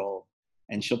 9-year-old,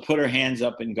 and she'll put her hands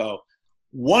up and go,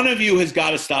 one of you has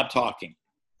got to stop talking.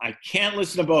 I can't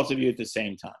listen to both of you at the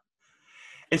same time.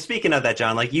 And speaking of that,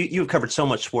 John, like you've covered so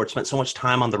much sports, spent so much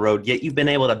time on the road, yet you've been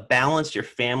able to balance your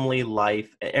family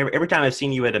life. Every time I've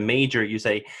seen you at a major, you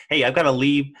say, hey, I've got to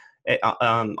leave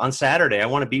on Saturday. I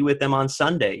want to be with them on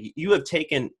Sunday. You have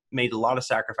made a lot of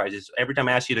sacrifices. Every time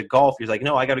I ask you to golf, you're like,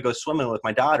 no, I got to go swimming with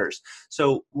my daughters.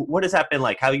 So what has that been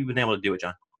like? How have you been able to do it,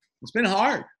 John? It's been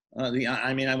hard.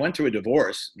 I mean, I went through a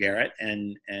divorce, Garrett,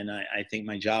 and I think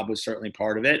my job was certainly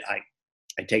part of it.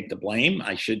 I take the blame.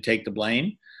 I should take the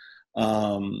blame.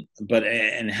 But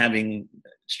having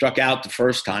struck out the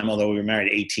first time, although we were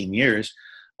married 18 years,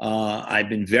 I've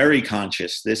been very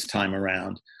conscious this time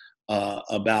around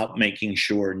about making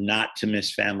sure not to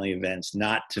miss family events,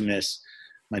 not to miss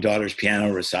my daughter's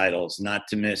piano recitals, not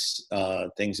to miss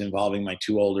things involving my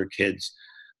 2 older kids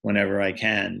whenever I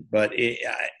can. But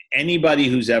anybody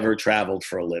who's ever traveled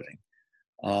for a living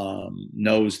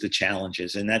knows the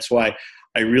challenges. And that's why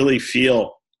I really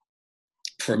feel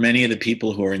for many of the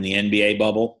people who are in the NBA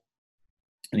bubble,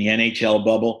 in the NHL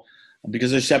bubble,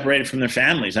 because they're separated from their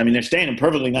families. I mean, they're staying in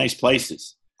perfectly nice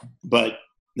places, but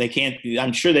they can't,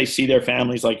 I'm sure they see their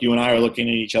families like you and I are looking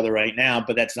at each other right now,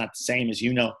 but that's not the same as,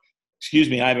 excuse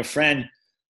me, I have a friend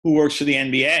who works for the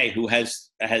NBA who has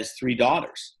 3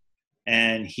 daughters,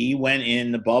 and he went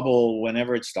in the bubble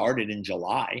whenever it started in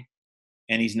July,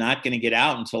 and he's not going to get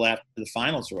out until after the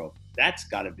finals are over. That's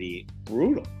got to be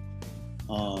brutal.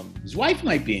 His wife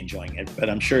might be enjoying it, but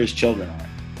I'm sure his children are.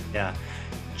 Yeah.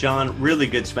 John, really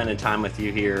good spending time with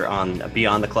you here on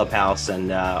Beyond the Clubhouse,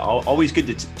 and always good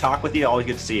to talk with you. Always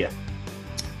good to see you.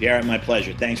 Garrett, my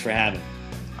pleasure. Thanks for having me.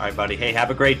 All right, buddy. Hey, have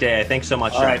a great day. Thanks so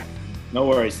much, John. All right. No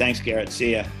worries. Thanks, Garrett.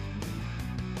 See ya.